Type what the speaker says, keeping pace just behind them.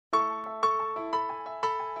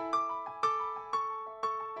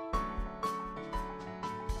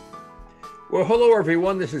Well, hello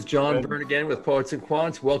everyone. This is John Byrne again with Poets and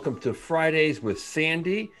Quants. Welcome to Fridays with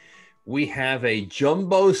Sandy. We have a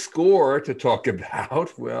jumbo score to talk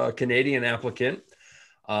about. Well, a Canadian applicant.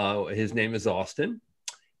 His name is Austin.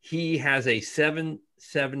 He has a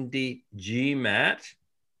 770 GMAT.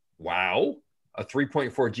 Wow. A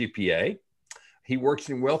 3.4 GPA. He works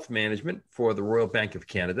in wealth management for the Royal Bank of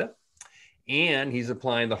Canada. And he's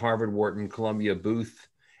applying to Harvard, Wharton, Columbia, Booth,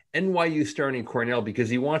 NYU, Stern, and Cornell because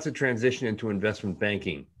he wants to transition into investment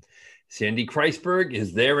banking. Sandy Kreisberg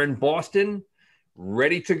is there in Boston,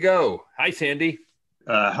 ready to go. Hi, Sandy.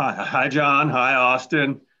 Hi, John. Hi,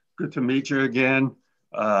 Austin. Good to meet you again.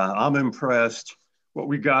 I'm impressed. What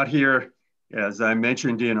we got here, as I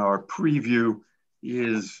mentioned in our preview,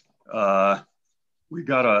 is we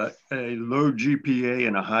got a low GPA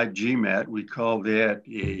and a high GMAT. We call that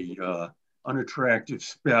a unattractive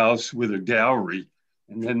spouse with a dowry.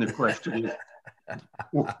 And then the question is,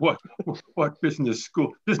 what business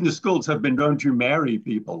schools have been known to marry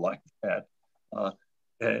people like that,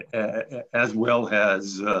 as well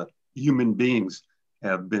as human beings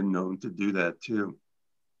have been known to do that too.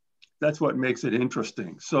 That's what makes it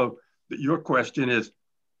interesting. So your question is,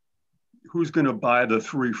 who's going to buy the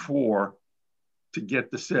 3.4 to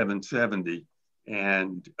get the 770,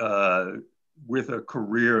 and with a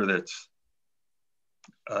career that's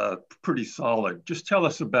pretty solid? Just tell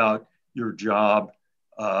us about your job.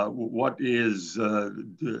 What's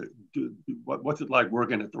it like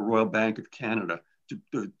working at the Royal Bank of Canada?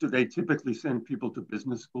 Do they typically send people to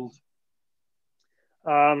business schools?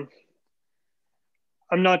 I'm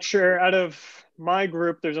not sure. Out of my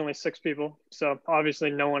group, there's only 6 people. So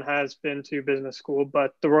obviously no one has been to business school,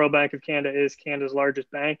 but the Royal Bank of Canada is Canada's largest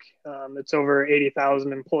bank. It's over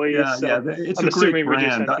 80,000 employees. It's a great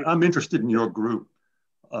brand. I'm interested in your group.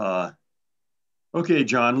 Okay,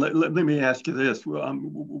 John, let me ask you this.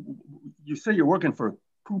 You say you're working for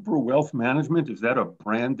Cooper Wealth Management. Is that a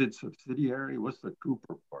branded subsidiary? What's the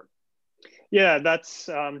Cooper part? Yeah, that's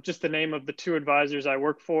just the name of the 2 advisors I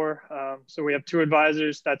work for. So we have 2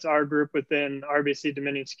 advisors. That's our group within RBC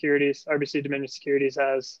Dominion Securities. RBC Dominion Securities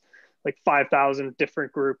has like 5,000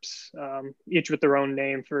 different groups, each with their own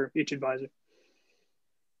name for each advisor.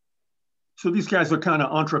 So these guys are kind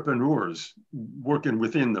of entrepreneurs working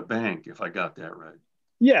within the bank, if I got that right.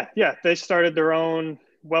 Yeah. They started their own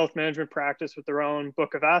wealth management practice with their own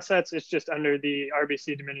book of assets. It's just under the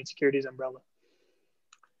RBC Dominion Securities umbrella.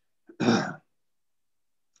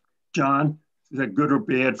 John, is that good or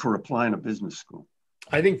bad for applying to business school?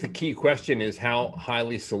 I think the key question is how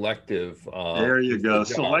highly selective. There you go.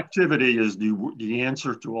 Selectivity is the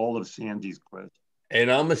answer to all of Sandy's questions. And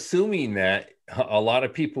I'm assuming that a lot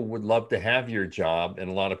of people would love to have your job and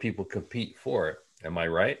a lot of people compete for it. Am I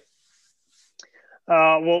right?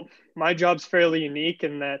 Well, my job's fairly unique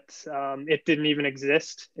in that it didn't even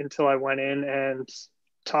exist until I went in and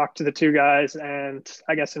talked to the 2 guys and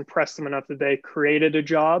I guess impressed them enough that they created a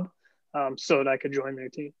job so that I could join their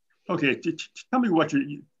team. Okay, tell me what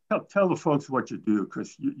tell the folks what you do,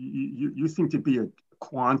 because you seem to be a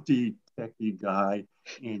quantity techie guy,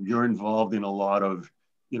 and you're involved in a lot of,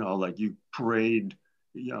 like you trade,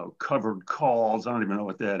 covered calls. I don't even know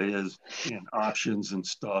what that is, and options and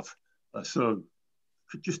stuff. So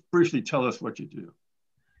just briefly tell us what you do.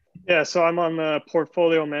 Yeah, so I'm on the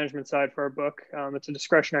portfolio management side for our book. It's a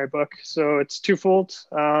discretionary book, so it's twofold.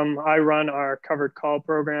 I run our covered call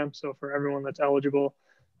program. So for everyone that's eligible,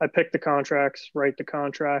 I pick the contracts, write the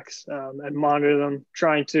contracts, and monitor them,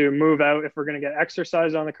 trying to move out if we're going to get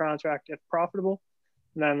exercise on the contract if profitable.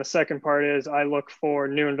 And then the second part is I look for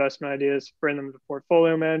new investment ideas, bring them to the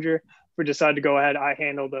portfolio manager. If we decide to go ahead, I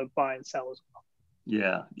handle the buy and sell as well.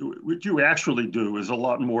 Yeah, what you actually do is a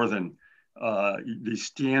lot more than the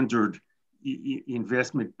standard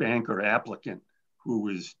investment banker applicant who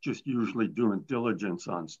is just usually doing diligence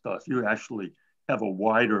on stuff. You actually have a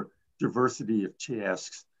wider diversity of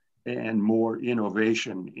tasks and more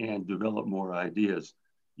innovation and develop more ideas.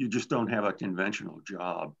 You just don't have a conventional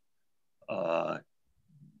job.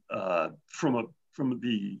 From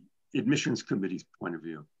the admissions committee's point of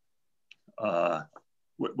view,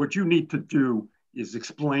 what you need to do is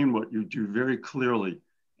explain what you do very clearly,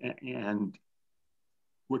 and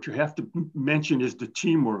what you have to mention is the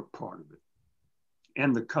teamwork part of it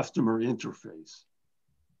and the customer interface.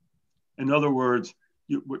 In other words,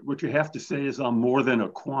 what you have to say is, I'm more than a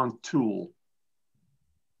quant tool,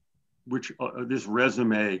 which this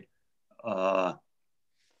resume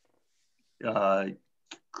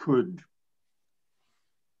could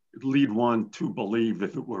lead one to believe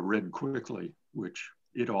if it were read quickly, which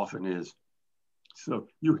it often is. So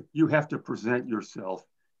you have to present yourself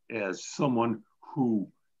as someone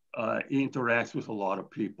who he interacts with a lot of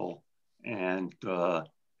people and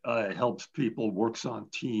helps people, works on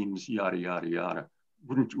teams, yada, yada, yada.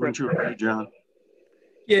 Wouldn't you agree, John?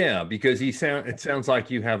 Yeah, because it sounds like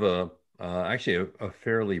you have actually a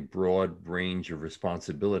fairly broad range of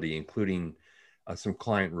responsibility, including some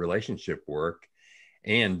client relationship work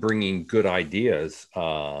and bringing good ideas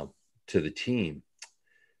to the team,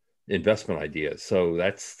 investment ideas. So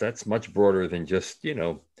that's much broader than just,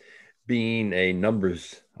 being a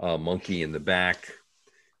numbers monkey in the back,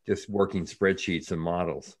 just working spreadsheets and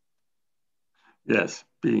models. Yes,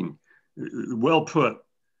 being well put.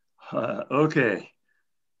 Okay.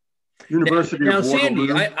 University now, of Sandy,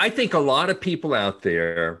 Waterloo. I think a lot of people out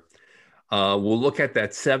there will look at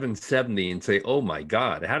that 770 and say, oh my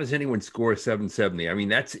God, how does anyone score 770? I mean,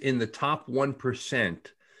 that's in the top 1%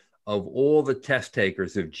 of all the test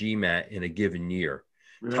takers of GMAT in a given year.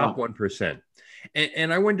 Yeah. Top 1%.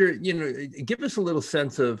 And I wonder, give us a little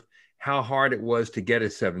sense of how hard it was to get a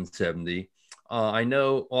 770. I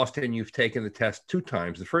know, Austin, you've taken the test 2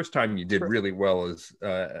 times. The first time you did really well is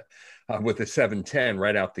with a 710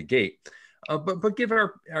 right out the gate. But give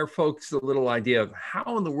our folks a little idea of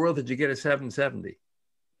how in the world did you get a 770?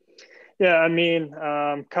 Yeah, I mean,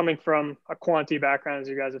 coming from a quantity background, as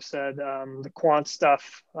you guys have said, the quant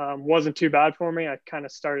stuff wasn't too bad for me. I kind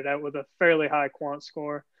of started out with a fairly high quant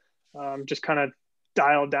score, just kind of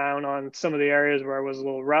dialed down on some of the areas where I was a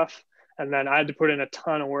little rough. And then I had to put in a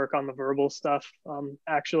ton of work on the verbal stuff,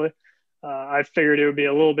 actually. I figured it would be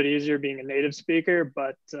a little bit easier being a native speaker,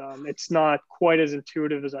 but it's not quite as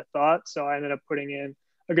intuitive as I thought. So I ended up putting in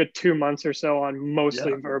a good 2 months or so on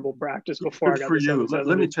mostly verbal practice before Good I got for the you. 770.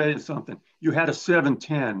 Let me tell you something. You had a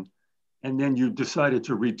 710 and then you decided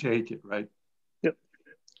to retake it, right? Yep.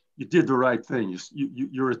 You did the right thing.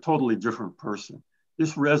 You're a totally different person.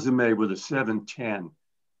 This resume with a 710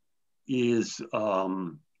 is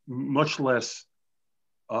much less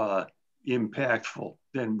impactful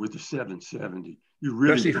than with the 770. You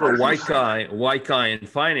really, especially for a white guy in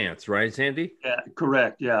finance, right, Sandy? Yeah,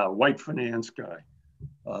 correct. Yeah, white finance guy,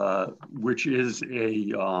 which is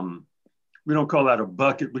a we don't call that a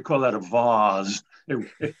bucket, we call that a vase.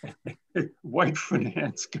 A white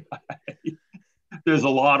finance guy. There's a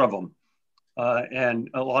lot of them, and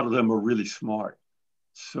a lot of them are really smart.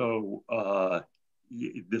 So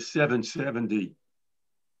the 770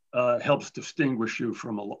 helps distinguish you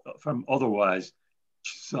from otherwise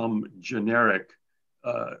some generic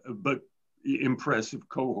but impressive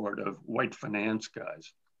cohort of white finance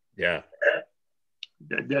guys. Yeah,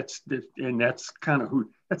 that's kind of who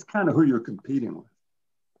you're competing with.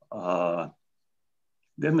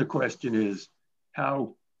 Then the question is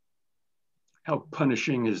how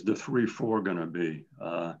punishing is the 3-4 going to be?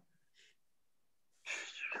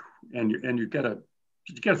 And you got a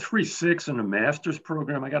 3.6 in a master's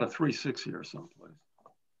program. I got a 3.6 here someplace.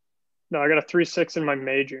 No, I got a 3.6 in my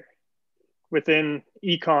major. Within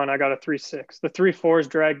econ, I got a 3.6. The 3.4 is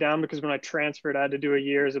dragged down because when I transferred, I had to do a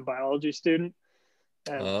year as a biology student.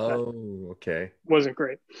 And okay. Wasn't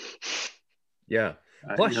great. Yeah.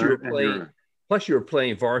 Plus, you were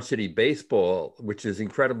playing varsity baseball, which is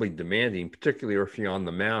incredibly demanding, particularly if you're on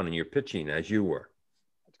the mound and you're pitching as you were.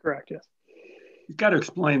 That's correct. Yes. You've got to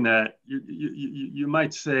explain that. You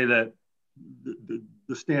might say that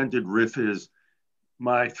the standard riff is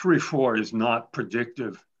my 3.4 is not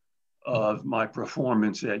predictive of my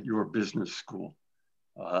performance at your business school.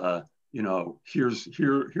 Here are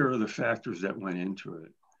the factors that went into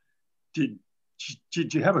it.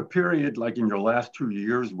 Did you have a period like in your last 2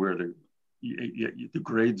 years where the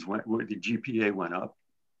grades where the GPA went up?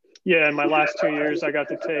 Yeah, in my last 2 years, I got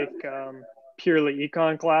to take purely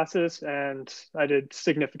econ classes, and I did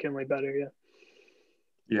significantly better. Yeah.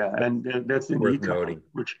 Yeah, and that's in worth econ, noting,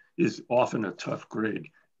 which is often a tough grade.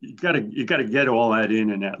 You got to get all that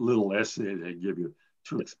in that little essay they give you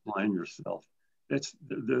to explain yourself. That's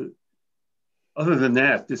the. Other than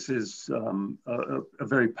that, this is a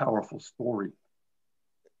very powerful story.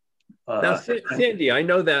 Now, Sandy, I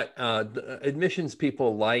know that admissions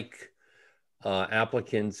people like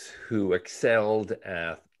applicants who excelled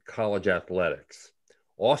at college athletics.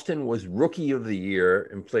 Austin was rookie of the year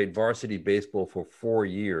and played varsity baseball for 4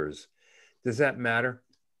 years. Does that matter?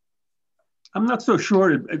 I'm not so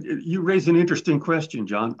sure. You raise an interesting question,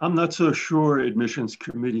 John. I'm not so sure admissions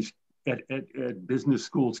committees at business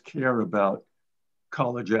schools care about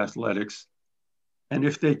college athletics. And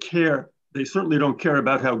if they care, they certainly don't care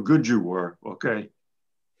about how good you were, okay?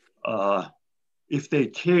 If they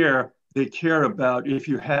care about if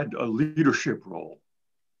you had a leadership role.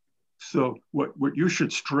 So what you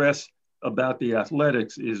should stress about the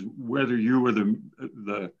athletics is whether you were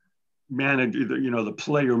the manager, the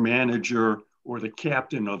player manager or the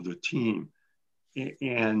captain of the team.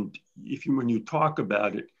 And when you talk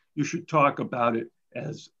about it, you should talk about it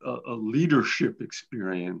as a leadership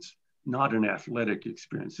experience, not an athletic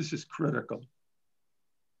experience. This is critical.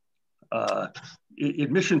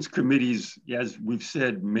 Admissions committees, as we've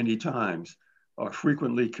said many times, are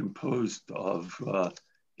frequently composed of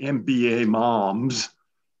MBA moms.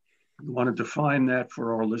 You want to define that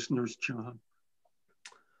for our listeners, John?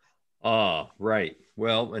 Right.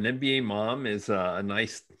 Well, an MBA mom is a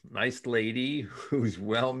nice lady who's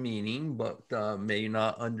well-meaning, but may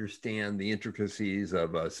not understand the intricacies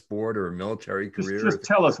of a sport or a military career. Just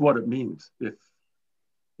tell us what it means. If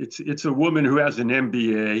it's a woman who has an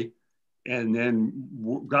MBA and then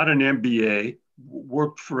got an MBA,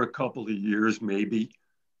 worked for a couple of years maybe,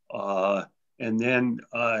 and then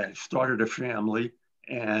started a family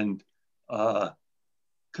and kind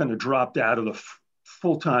of dropped out of the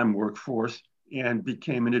full-time workforce and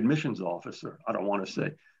became an admissions officer. I don't want to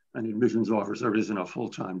say an admissions officer isn't a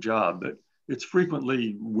full-time job, but it's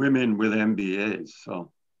frequently women with MBAs.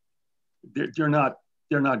 So they're not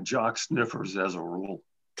jock sniffers as a rule.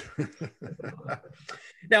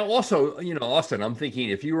 Now, also, Austin, I'm thinking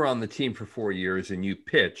if you were on the team for 4 years and you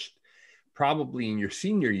pitched, probably in your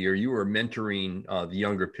senior year, you were mentoring the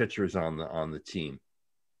younger pitchers on the team.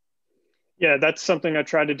 Yeah, that's something I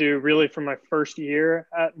tried to do really from my first year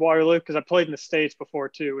at Waterloo, because I played in the States before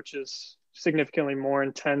too, which is significantly more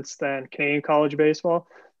intense than Canadian college baseball.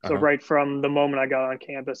 So right from the moment I got on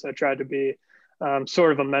campus, I tried to be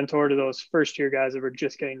sort of a mentor to those first year guys that were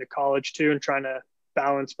just getting to college too, and trying to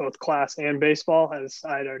balance both class and baseball, as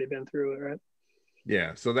I'd already been through it, right?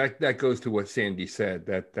 Yeah, so that goes to what Sandy said,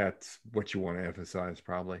 that's what you want to emphasize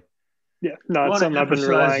probably. Yeah, no, it's something I've been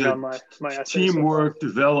relying on my essays. Teamwork,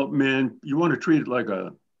 development, you want to treat it like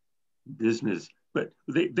a business, but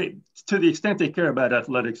they to the extent they care about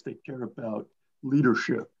athletics, they care about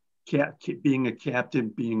leadership, being a captain,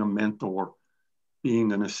 being a mentor,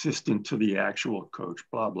 being an assistant to the actual coach,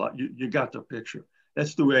 blah, blah. You got the picture.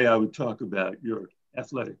 That's the way I would talk about your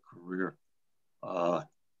athletic career.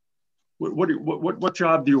 What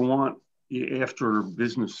job do you want after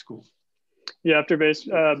business school? Yeah, after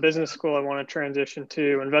business school, I want to transition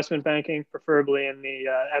to investment banking, preferably in the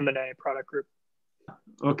M&A product group.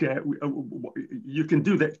 Okay, you can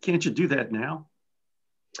do that. Can't you do that now?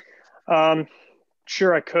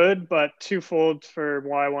 Sure, I could, but twofold for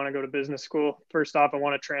why I want to go to business school. First off, I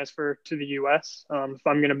want to transfer to the US. If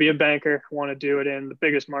I'm going to be a banker, I want to do it in the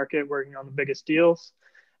biggest market, working on the biggest deals.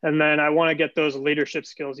 And then I want to get those leadership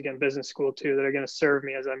skills, again, business school too, that are going to serve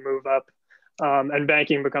me as I move up. And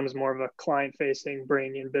banking becomes more of a client-facing,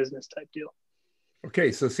 bringing in business type deal.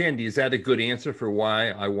 Okay, so Sandy, is that a good answer for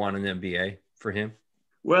why I want an MBA for him?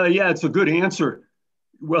 Well, yeah, it's a good answer.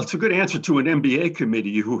 Well, it's a good answer to an MBA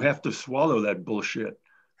committee who have to swallow that bullshit.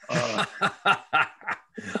 I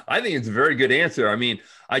think it's a very good answer. I mean,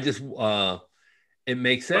 it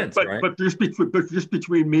makes sense, right? But just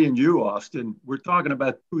between me and you, Austin, we're talking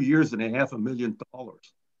about 2 years and $500,000.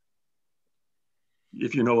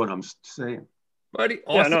 If you know what I'm saying. Buddy,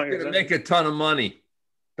 Austin's going to make a ton of money.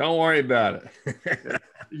 Don't worry about it.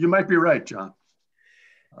 You might be right, John.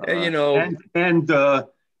 Let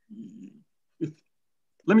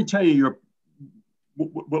me tell you,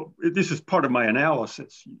 this is part of my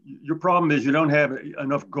analysis. Your problem is you don't have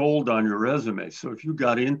enough gold on your resume. So if you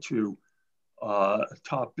got into a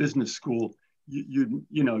top business school,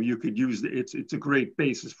 you could use it's a great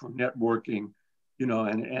basis for networking,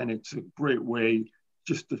 and it's a great way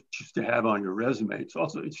just to have on your resume. It's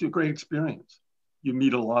a great experience. You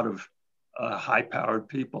meet a lot of high-powered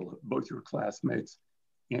people, both your classmates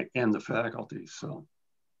and the faculty. So,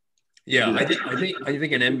 yeah, I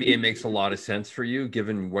think an MBA makes a lot of sense for you,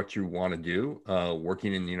 given what you want to do.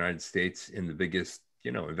 Working in the United States in the biggest,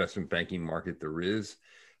 investment banking market there is,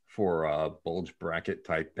 for a bulge bracket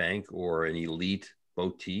type bank or an elite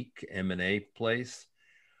boutique M&A place.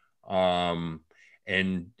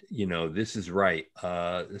 And, this is right.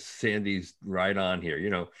 Sandy's right on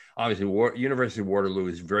here. Obviously, University of Waterloo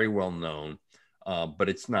is very well known, but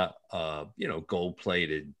it's not, gold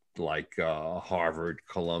plated like Harvard,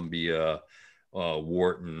 Columbia,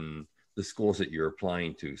 Wharton, the schools that you're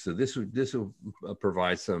applying to. So this will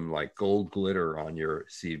provide some like gold glitter on your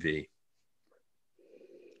CV.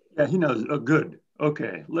 Yeah, he knows. Oh, good.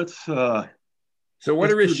 Okay, let's. So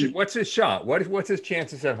what's his shot? What's his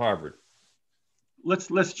chances at Harvard?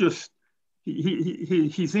 Let's just.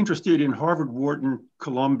 He's interested in Harvard, Wharton,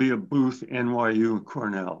 Columbia, Booth, NYU, and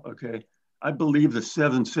Cornell. Okay, I believe the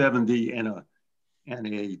 770 and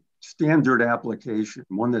a standard application,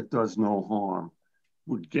 one that does no harm,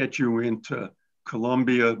 would get you into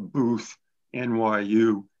Columbia, Booth,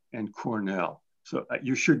 NYU, and Cornell. So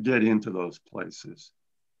you should get into those places.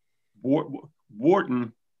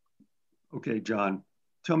 Wharton, okay, John,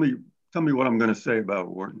 tell me what I'm going to say about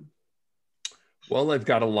Wharton. Well, they've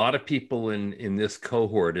got a lot of people in this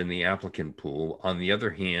cohort in the applicant pool. On the other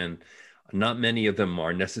hand, not many of them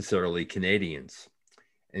are necessarily Canadians.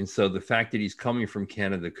 And so the fact that he's coming from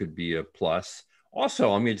Canada could be a plus.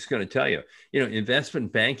 Also, I'm just going to tell you,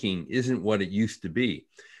 investment banking isn't what it used to be.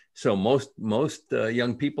 So most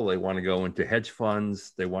young people, they want to go into hedge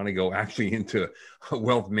funds. They want to go actually into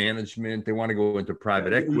wealth management. They want to go into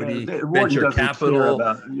private equity, venture capital.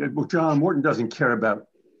 John, Wharton doesn't care about.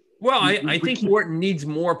 Well, I think Wharton needs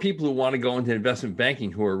more people who want to go into investment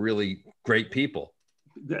banking who are really great people.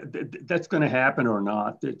 That's going to happen or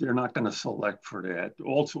not. They're not going to select for that.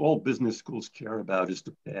 All business schools care about is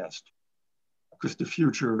the past, because the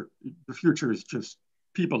future is just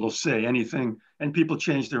people will say anything and people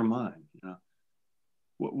change their mind.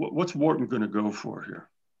 What's Wharton going to go for here?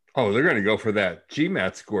 Oh, they're going to go for that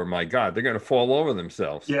GMAT score. My God, they're going to fall over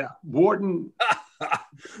themselves. Yeah, Wharton.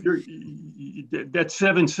 That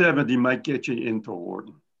 770 might get you into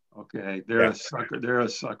Wharton. Okay, they're a sucker. They're a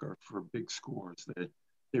sucker for big scores.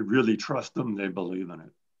 They really trust them. They believe in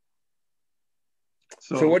it.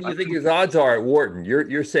 So what do you think his odds are at Wharton?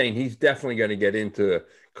 You're saying he's definitely going to get into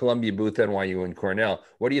Columbia, Booth, NYU, and Cornell.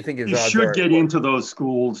 What do you think his odds are? He should get into those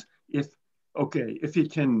schools if he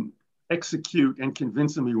can execute and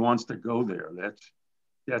convince them he wants to go there.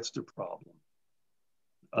 That's the problem.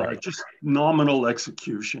 Right. Just nominal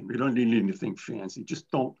execution. We don't need anything fancy. Just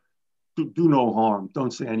don't do no harm.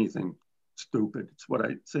 Don't say anything stupid. It's what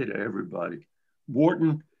I say to everybody.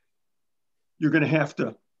 Wharton, you're going to have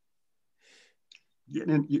to get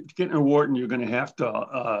into Wharton. You're going to have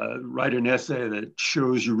to write an essay that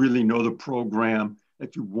shows you really know the program,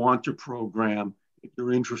 that you want your program, that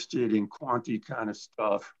you're interested in quantity kind of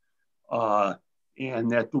stuff, and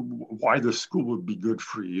that why the school would be good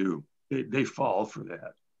for you. They fall for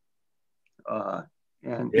that.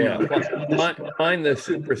 Find the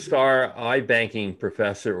superstar iBanking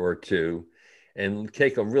professor or two and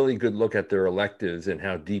take a really good look at their electives and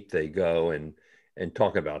how deep they go and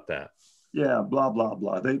talk about that. Yeah, blah, blah,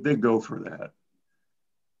 blah. They go for that.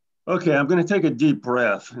 Okay, I'm going to take a deep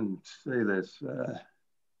breath and say this.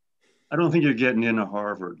 I don't think you're getting into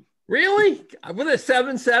Harvard. Really? With a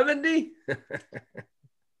 770?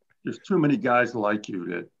 There's too many guys like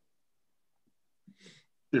you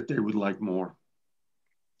that they would like more.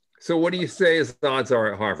 So what do you say his odds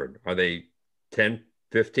are at Harvard? Are they 10,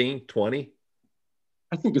 15, 20?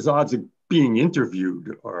 I think his odds of being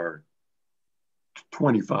interviewed are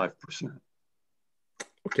 25%.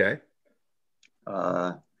 Okay.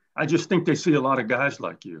 I just think they see a lot of guys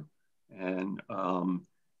like you. And,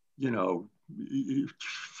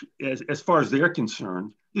 as far as they're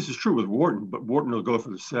concerned, this is true with Wharton, but Wharton will go for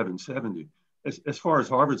the 770. As far as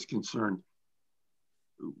Harvard's concerned,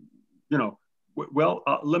 let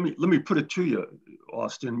me put it to you,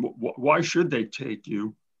 Austin. Why should they take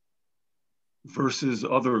you versus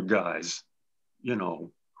other guys,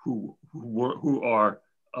 who are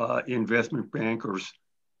investment bankers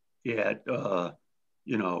at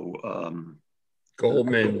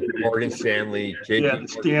Goldman, Morgan Stanley, the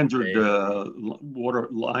standard water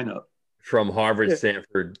lineup from Harvard,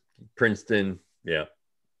 Stanford, Princeton. Yeah.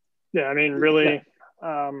 Yeah, I mean, really.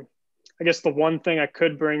 I guess the one thing I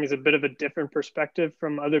could bring is a bit of a different perspective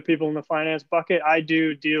from other people in the finance bucket. I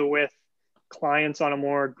do deal with clients on a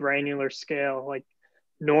more granular scale, like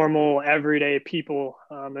normal, everyday people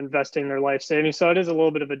investing their life savings. So it is a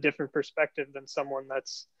little bit of a different perspective than someone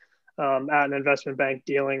that's at an investment bank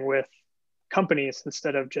dealing with companies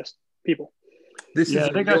instead of just people.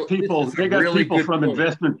 They got people from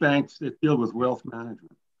investment banks that deal with wealth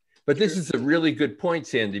management. But this is a really good point,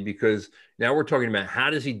 Sandy, because now we're talking about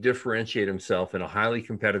how does he differentiate himself in a highly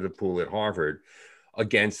competitive pool at Harvard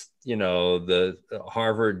against, the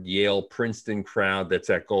Harvard, Yale, Princeton crowd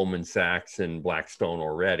that's at Goldman Sachs and Blackstone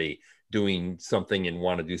already doing something and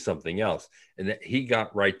want to do something else. And he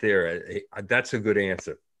got right there. That's a good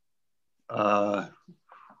answer. That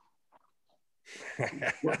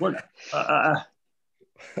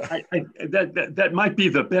might be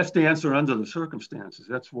the best answer under the circumstances.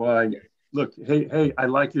 That's why, look, hey, I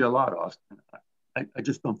like you a lot, Austin. I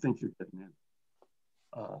just don't think you're getting in.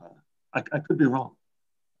 I could be wrong.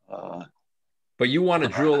 But you want to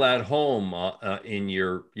drill that home in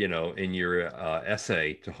your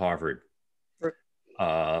essay to Harvard,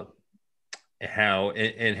 how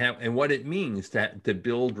and what it means to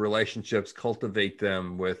build relationships, cultivate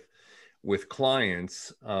them with with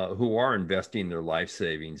clients who are investing their life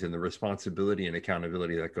savings and the responsibility and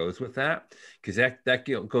accountability that goes with that, because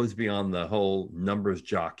that goes beyond the whole numbers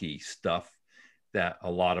jockey stuff that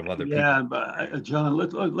a lot of other people. Yeah, but John,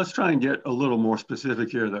 let's try and get a little more specific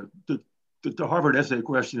here. The Harvard essay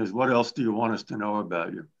question is, what else do you want us to know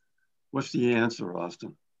about you? What's the answer,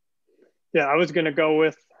 Austin? Yeah, I was going to go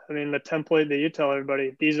with, the template that you tell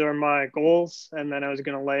everybody, these are my goals. And then I was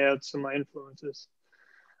going to lay out some of my influences.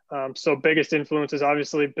 So biggest influence is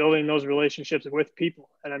obviously building those relationships with people.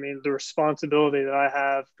 And the responsibility that I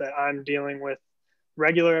have, that I'm dealing with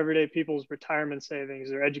regular everyday people's retirement savings,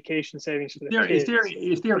 their education savings for their kids.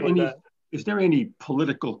 Is there any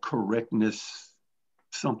political correctness,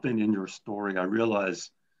 something in your story? I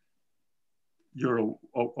realize you're a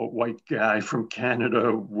white guy from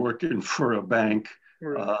Canada working for a bank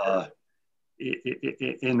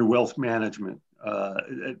in wealth management.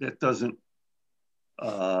 That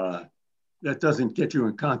doesn't get you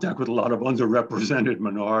in contact with a lot of underrepresented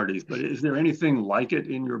minorities, but is there anything like it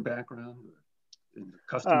in your background, in the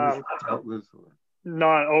customers you've dealt with? Or?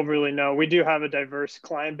 Not overly, no. We do have a diverse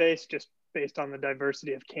client base just based on the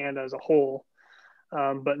diversity of Canada as a whole,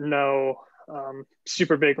 but no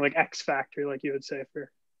super big like X factor, like you would say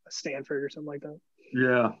for a Stanford or something like that.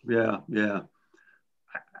 Yeah.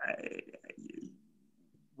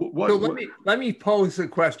 Let me pose a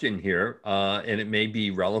question here, and it may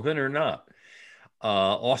be relevant or not.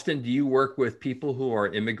 Austin, do you work with people who are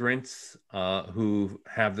immigrants who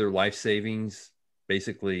have their life savings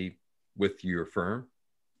basically with your firm?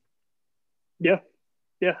 Yeah.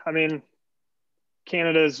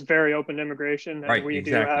 Canada is very open to immigration, and we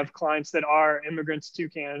do have clients that are immigrants to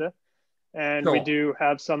Canada, and we do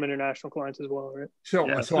have some international clients as well, right? So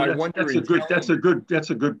I wonder, that's a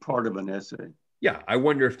good part of an essay. Yeah, I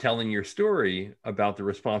wonder if telling your story about the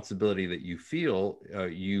responsibility that you feel,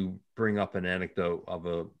 you bring up an anecdote of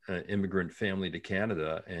an immigrant family to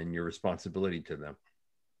Canada and your responsibility to them.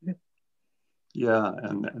 Yeah,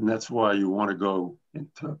 and that's why you want to go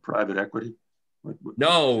into private equity?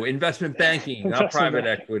 No, investment banking, not private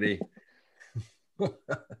equity.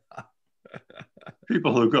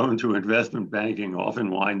 People who go into investment banking often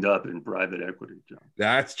wind up in private equity, John.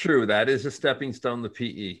 That's true. That is a stepping stone to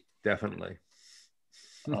PE, definitely.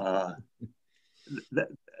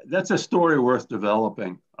 That's a story worth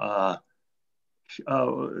developing.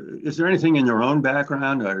 Is there anything in your own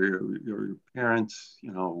background, or your parents,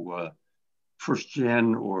 first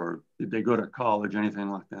gen, or did they go to college, anything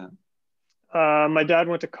like that? My dad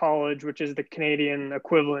went to college, which is the Canadian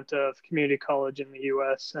equivalent of community college in the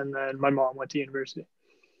US, and then my mom went to university.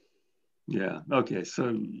 Yeah. Okay.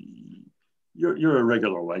 So you're a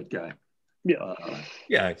regular white guy.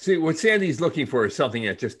 Yeah. See, what Sandy's looking for is something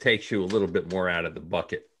that just takes you a little bit more out of the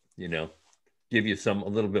bucket, give you a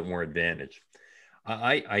little bit more advantage.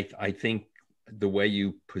 I think the way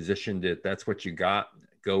you positioned it, that's what you got.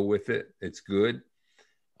 Go with it. It's good.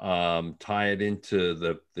 Tie it into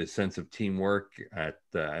the sense of teamwork at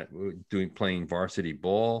playing varsity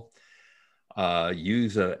ball.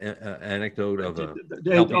 Use an anecdote of a.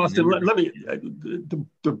 Austin, let me.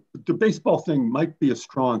 The baseball thing might be a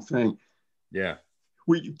strong thing. Yeah.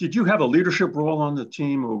 Did you have a leadership role on the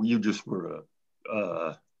team, or you just were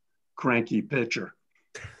a cranky pitcher?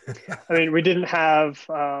 We didn't have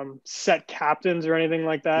set captains or anything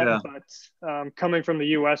like that, but coming from the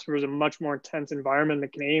US, where it was a much more intense environment than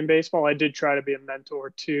Canadian baseball, I did try to be a mentor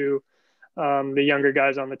to the younger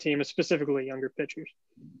guys on the team, specifically younger pitchers.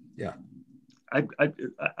 Yeah.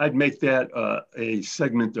 I'd make that a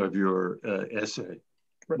segment of your essay.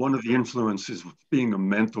 Right. One of the influences was being a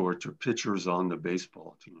mentor to pitchers on the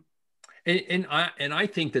baseball team. And I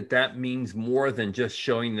think that means more than just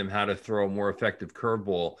showing them how to throw a more effective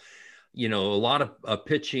curveball. A lot of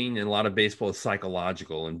pitching and a lot of baseball is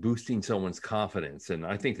psychological and boosting someone's confidence. And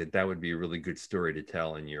I think that would be a really good story to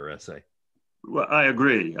tell in your essay. Well, I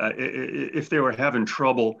agree. If they were having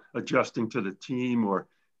trouble adjusting to the team, or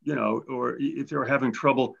if they were having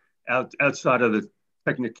trouble outside of the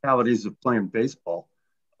technicalities of playing baseball,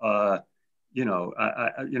 I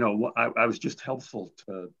was just helpful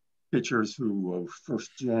to pitchers who were first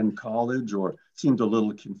gen college, or seemed a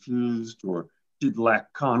little confused, or did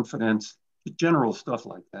lack confidence, general stuff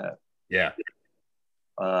like that. Yeah.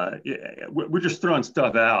 We're just throwing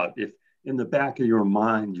stuff out. If in the back of your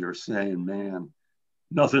mind you're saying, man,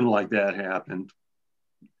 nothing like that happened,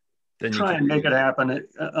 then try and make it happen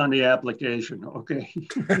on the application, okay?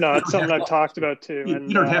 No, it's something I've talked about too.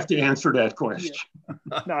 You don't have to answer that question.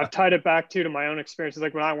 Yeah. No, I've tied it back to my own experiences.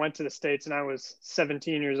 Like when I went to the States and I was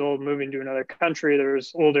 17 years old, moving to another country, there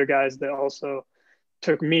was older guys that also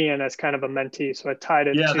took me in as kind of a mentee. So I tied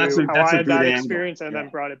it Yeah, to how that's I a had good that angle. experience and Yeah. then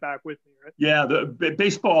brought it back with me, right? Yeah, the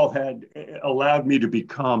baseball had allowed me to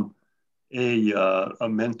become a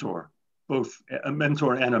mentor, both a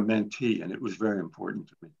mentor and a mentee, and it was very important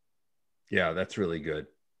to me. Yeah, that's really good.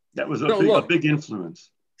 That was So a look, big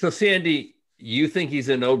influence. so Sandy, you think he's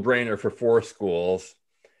a no-brainer for 4 schools,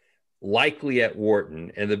 likely at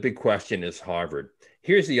Wharton, and the big question is Harvard.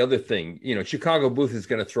 Here's the other thing, Chicago Booth is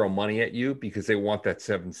going to throw money at you because they want that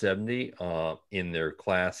 770 in their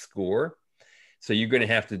class score. So you're going to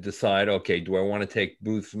have to decide, okay, do I want to take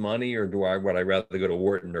Booth's money or would I rather go to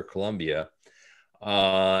Wharton or Columbia?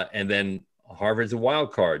 And then Harvard's a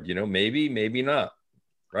wild card, maybe, maybe not,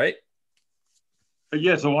 right?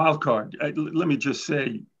 Yeah, it's a wild card. Let me just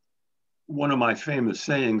say, one of my famous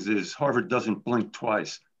sayings is Harvard doesn't blink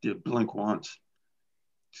twice, they blink once.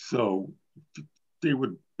 So they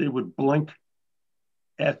would blink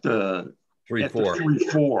at the 3-4.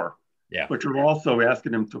 3-4. Yeah. But you're also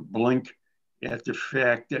asking them to blink at the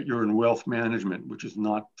fact that you're in wealth management, which is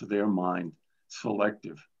not, to their mind,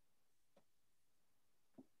 selective.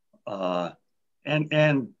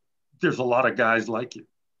 And there's a lot of guys like you.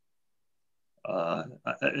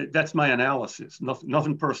 That's my analysis.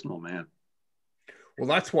 Nothing personal, man. Well,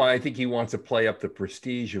 that's why I think he wants to play up the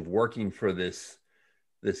prestige of working for this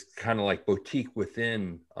kind of like boutique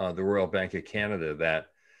within the Royal Bank of Canada. That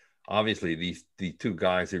obviously the two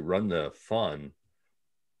guys who run the fund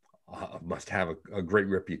must have a great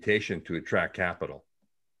reputation to attract capital.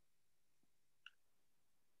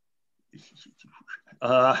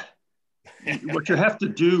 What you have to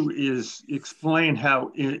do is explain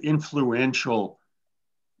how influential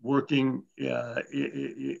working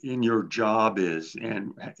in your job is,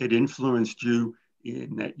 and it influenced you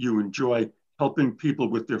in that you enjoy helping people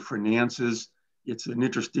with their finances. It's an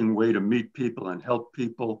interesting way to meet people and help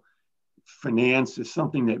people. Finance is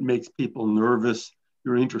something that makes people nervous.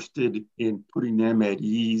 You're interested in putting them at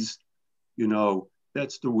ease.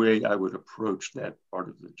 That's the way I would approach that part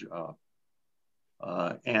of the job.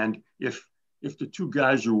 And if the two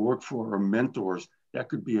guys you work for are mentors, that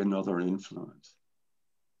could be another influence.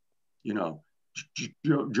 Joe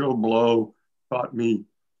Blow taught me,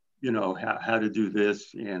 how to do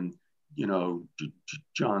this, and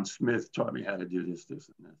John Smith taught me how to do this, and this.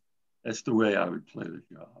 That's the way I would play the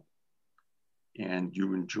job. And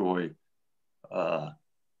you enjoy,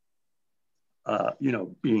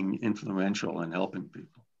 being influential and helping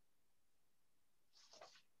people.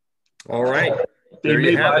 All right. They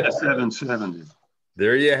may buy the 770.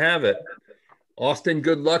 There you have it. Austin,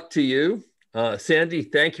 good luck to you. Sandy,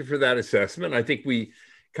 thank you for that assessment. I think we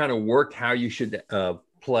kind of worked how you should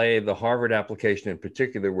play the Harvard application in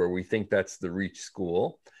particular, where we think that's the reach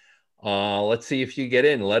school. Let's see if you get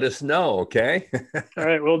in. Let us know, okay? All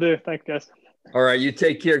right, will do. Thanks, guys. All right, you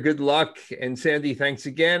take care. Good luck. And Sandy, thanks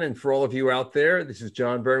again. And for all of you out there, this is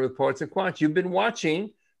John Byrne with Poets and Quants. You've been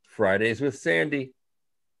watching Fridays with Sandy.